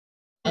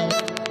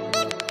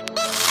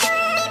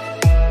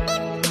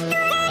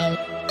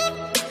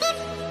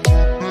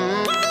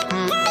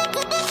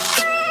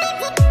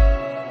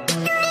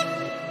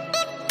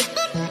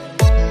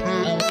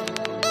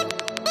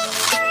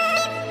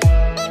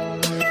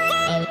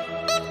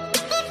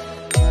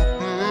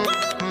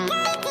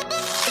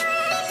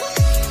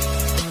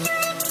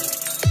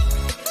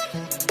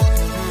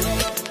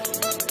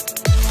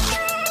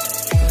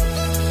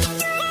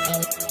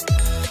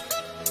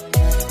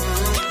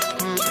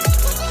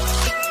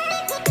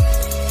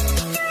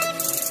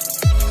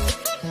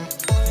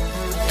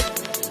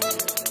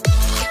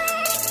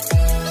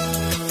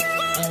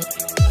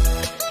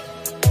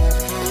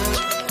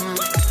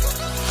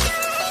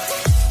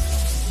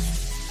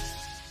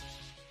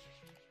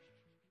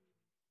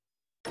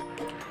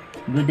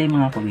Good day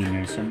mga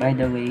ka-winners. So by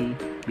the way,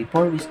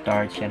 before we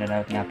start, shout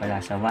out nga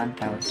pala sa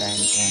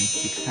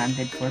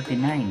 1,649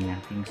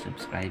 nating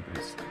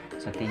subscribers.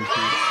 So thank you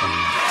so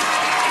much.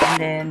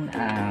 And then,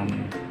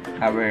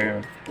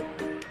 our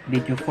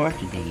video for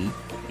today,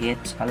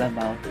 it's all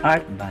about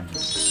art banner.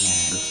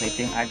 Yan. So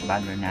ito yung art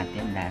banner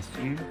natin last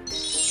year.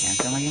 Yan.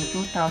 So ngayong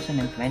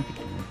 2022,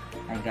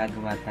 ay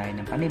gagawa tayo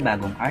ng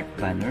panibagong art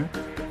banner.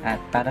 At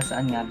para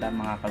saan nga ba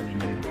mga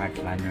ka-winner yung art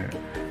banner?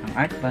 Ang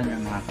art banner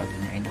mga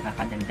ka-winner ay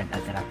nakakadagdag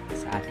attract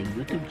sa ating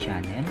YouTube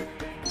channel.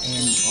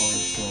 And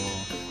also,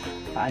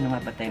 paano nga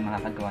ba tayo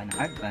makakagawa ng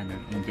art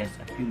banner in just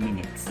a few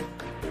minutes?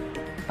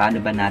 Paano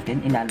ba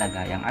natin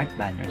ilalagay ang art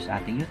banner sa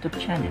ating YouTube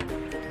channel?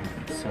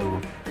 So,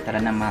 tara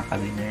na mga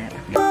ka-winner.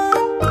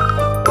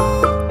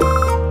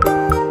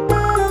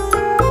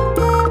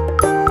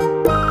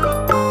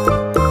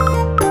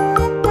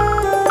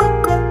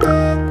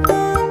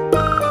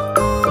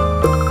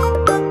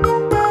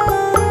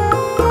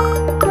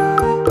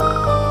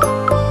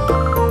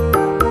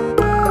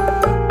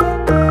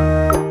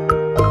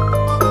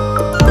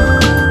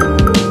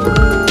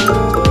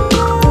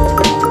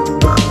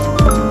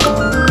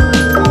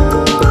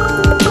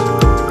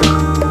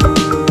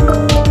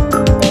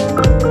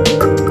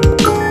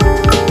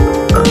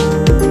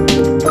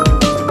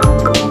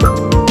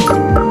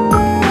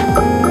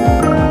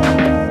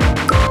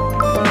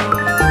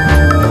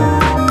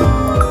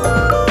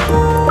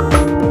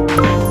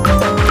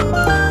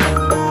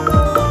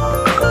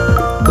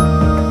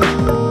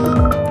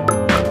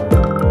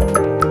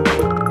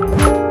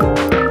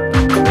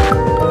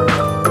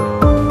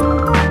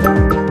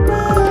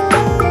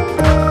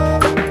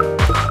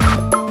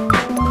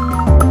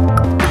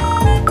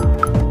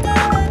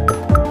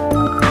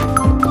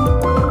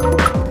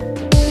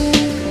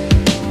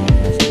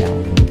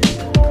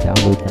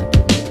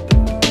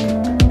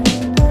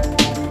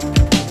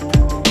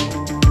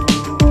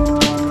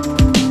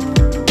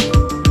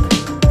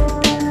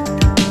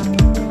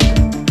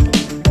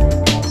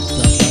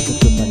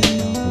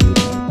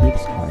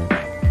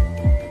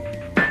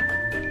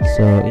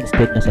 So,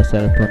 instead na sa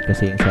cellphone,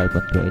 kasi yung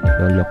cellphone ko ay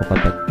nag-lolo ko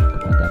kapag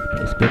gumagamit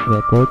ng screen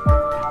record,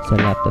 sa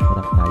laptop mo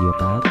lang tayo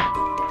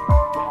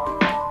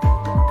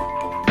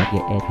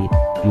mag-edit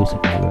using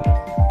our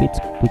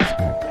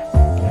picsart.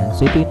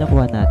 So, ito yung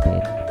nakuha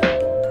natin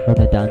o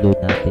na-download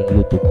natin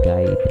YouTube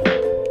guide.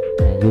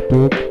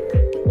 YouTube,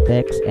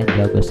 text, and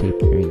logo save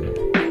area.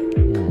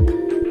 Yan.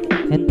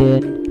 And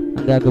then,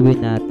 ang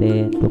gagawin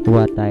natin,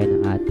 kukuha tayo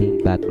ng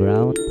ating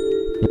background.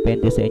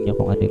 Depende sa inyo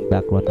kung ano yung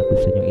background na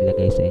gusto nyo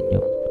ilagay sa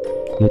inyong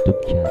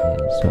YouTube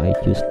channel. So, I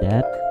choose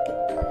that.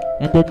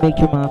 And then, make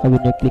sure mga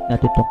ka-winner, click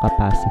natin itong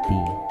capacity.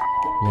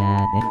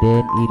 Yan. And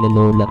then,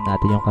 ilalow lang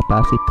natin yung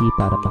capacity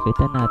para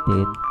makita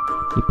natin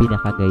yung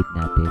pinaka-guide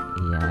natin.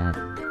 Yan.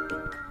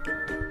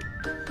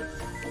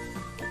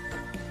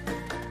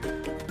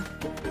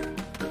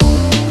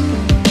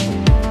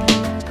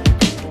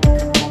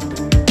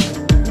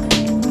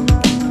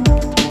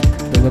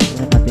 So, wag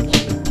na natin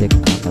siya i-check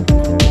mga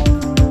ka-winner.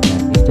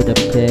 Yan. Instead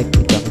of check,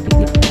 ito ang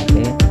i-click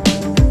natin.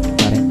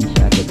 Hindi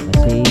siya agad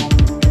na-save.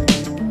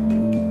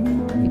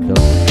 Ito,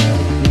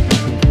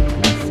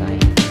 plus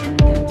sign.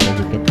 Yan. So,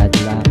 you can add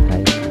lang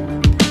kahit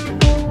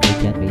ano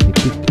dyan, maybe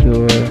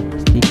picture,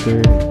 sticker.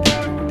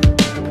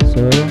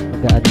 So,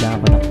 mag-a-add lang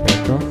ako ng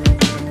photo.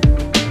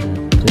 Yan.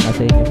 So,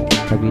 nasa inyo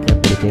kung sabihin na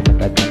pwede kayo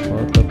mag-add ng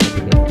photo, pwede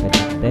kayo mag-add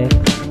ng text,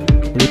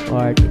 clip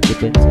art, it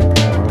depends on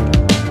your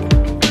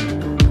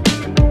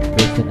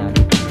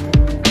personality.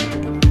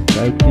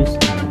 So, I choose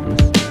this.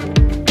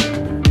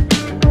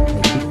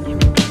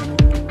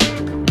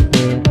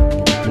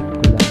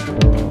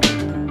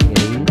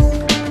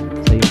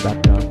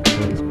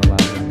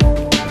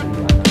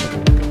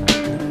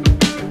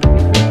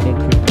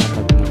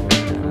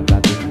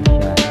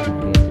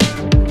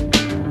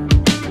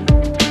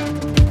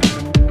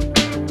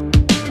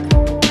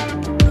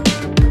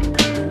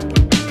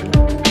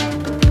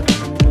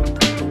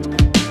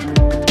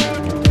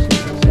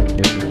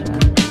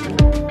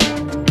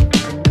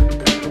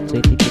 So,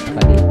 itikit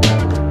pa rin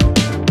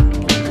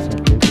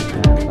center ko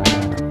siya para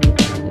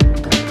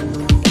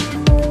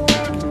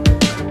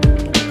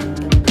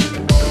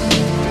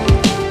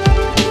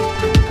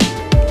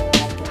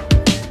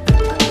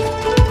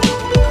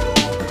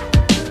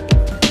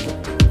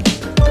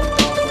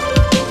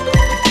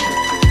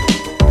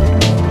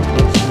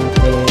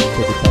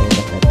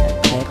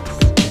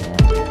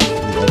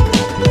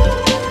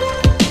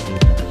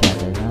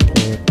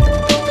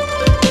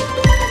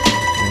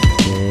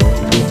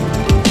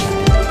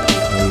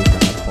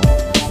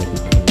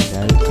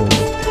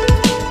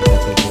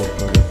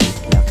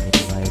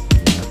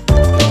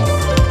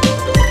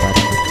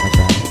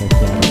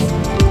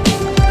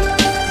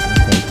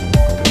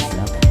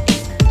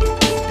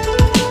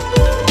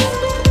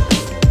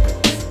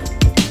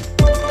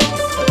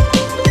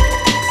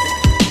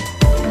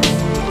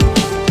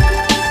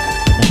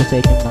sa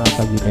inyong mga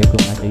ka-winner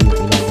kung ano yung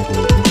ilalagay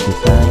yung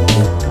design,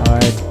 yung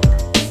art.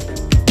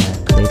 Yan.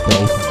 So, ito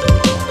ay isang color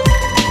black.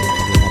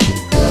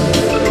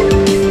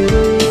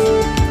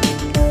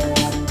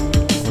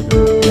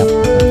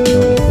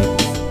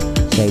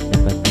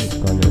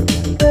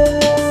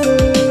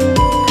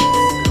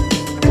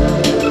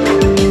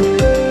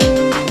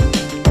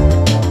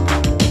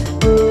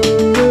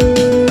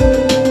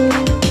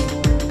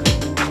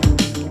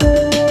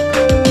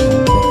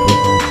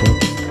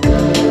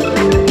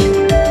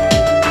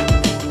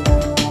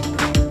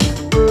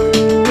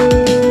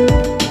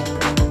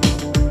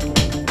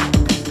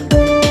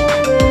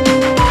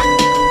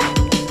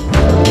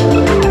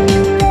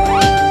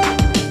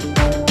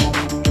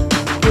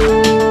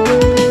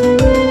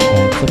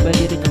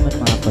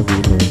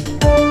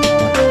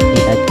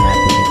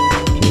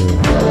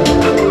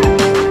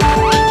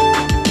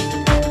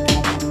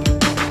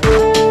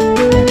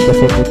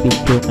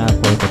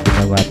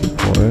 ginawa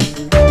before.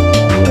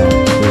 Ayan.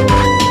 So,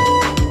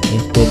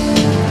 instead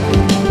na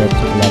text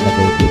yung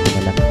lalagay dito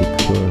na lang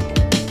picture.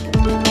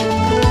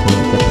 So,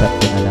 i-crop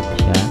ko na lang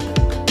siya.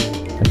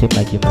 Kasi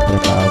medyo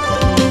matrabaho ko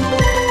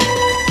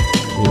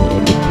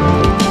i-edit ko.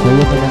 So,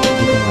 yun na lang yung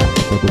ginawa ko.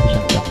 Pwede ko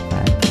siyang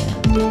takpan.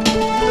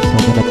 So,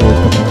 minapost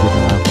ko yung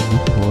ginawa ko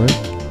before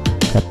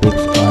sa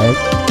picsart.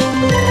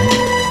 Ayan.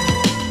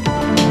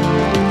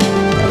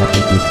 Para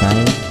may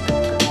design.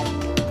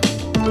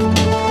 So,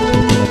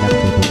 ito na lang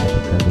pwede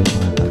natin gawin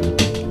mga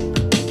kawinner.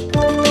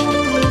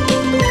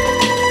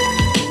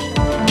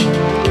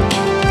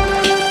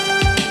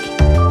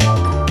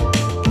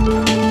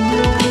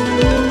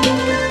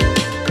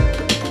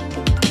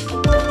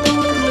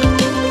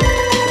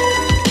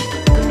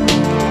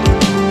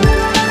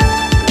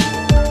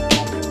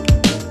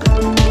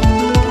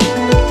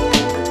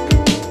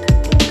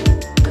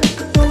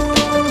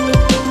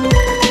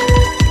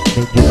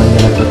 Medyo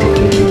mahirap ko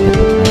mag-edit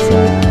kapag nasa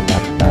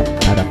laptop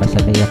para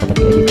masanay ako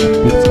mag-edit ng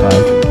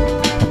picsart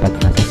kapag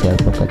nasa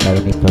cellphone. Kagaya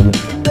nito yung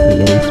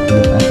i-erase ko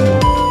yung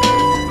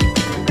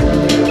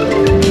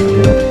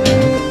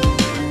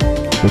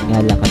yun nga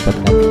lang kapag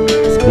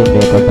nag-screen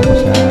record ako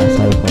sa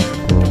cellphone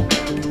ko,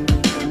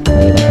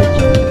 mahirap ko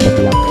siya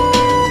mag-lock.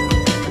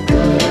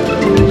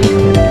 Hindi siya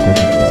mahirap ko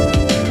nito.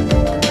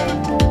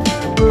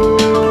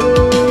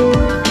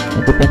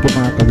 Depende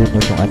mga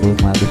kawinner kung ano yung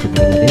mga gusto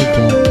nyo ilagay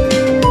dyan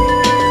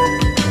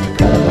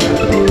para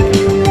makakita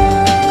ng mga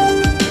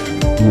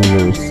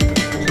viewers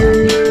sa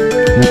ating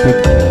YouTube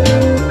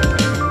channel.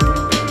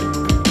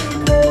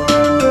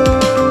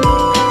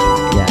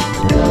 Yan,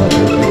 so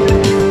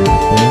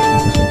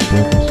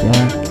nag-upload ko siya.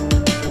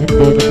 And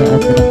then,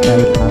 nag-add na lang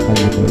tayo mga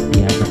kawinner.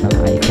 Yan, ng mga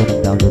icon,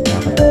 nag-download na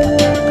ako ng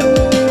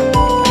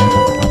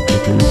mga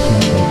application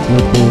like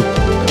YouTube.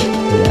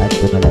 I-add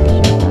ko na lang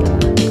siya para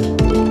hindi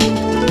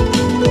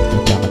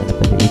ako na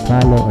pwede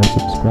i-follow or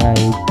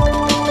subscribe.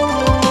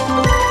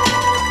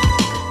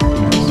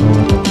 Yan, so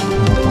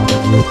nag-add ako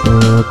ng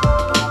YouTube.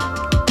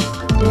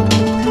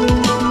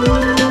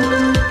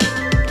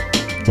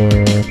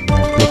 Then,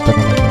 click ko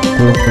na lang yung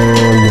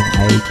Google, yung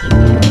IG,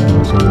 and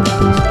also yung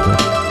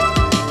Facebook.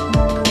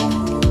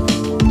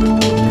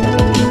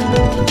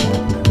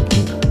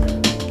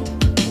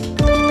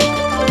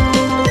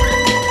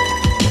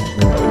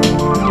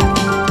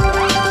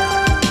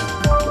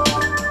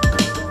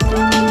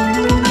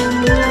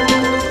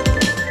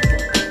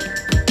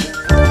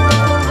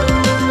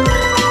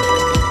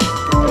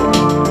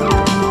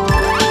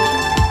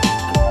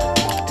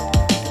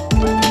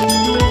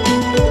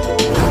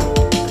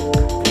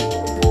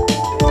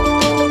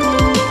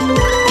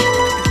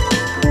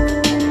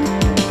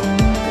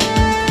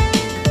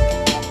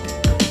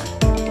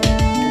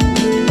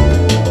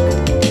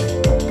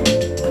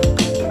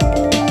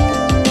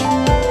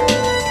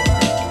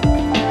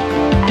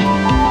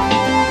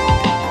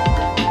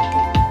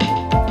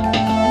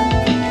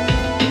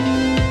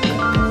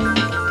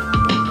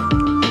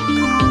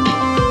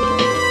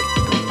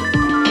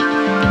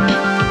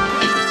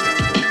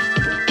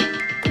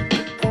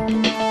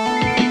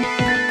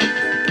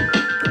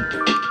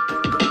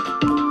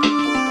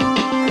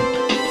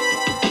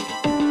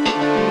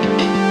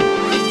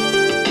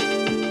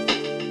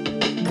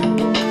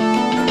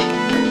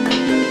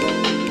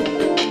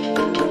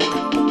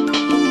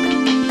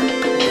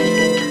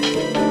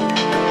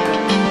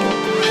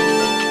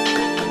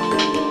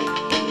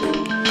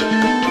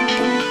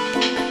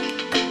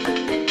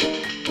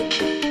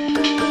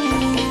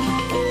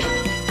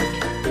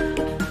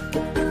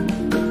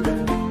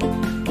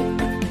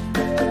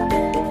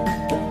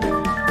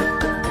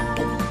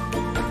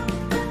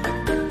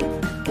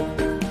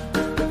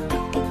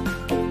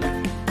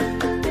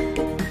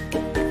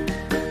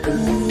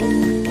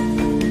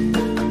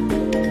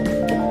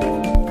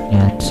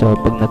 Yan. So,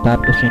 pag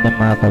natapos nyo ng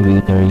mga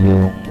kawinner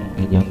yung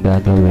inyong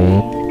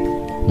gagawin,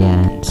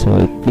 yan.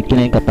 So, i-click nyo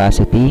na yung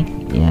capacity.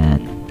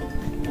 Yan.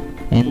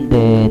 And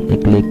then,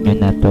 i-click nyo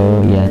na to.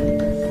 Yan.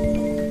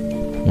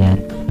 Yan.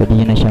 Pwede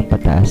nyo na siyang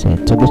pataasin.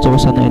 So, gusto ko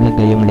sana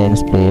ilagay yung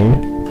lens flare.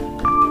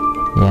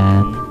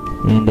 Yan.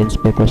 Yung lens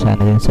flare ko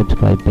sana yung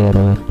subscribe,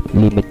 pero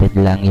limited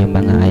lang yung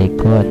mga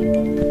icon.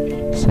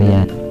 So,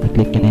 yan.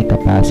 I-click nyo na yung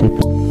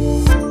capacity.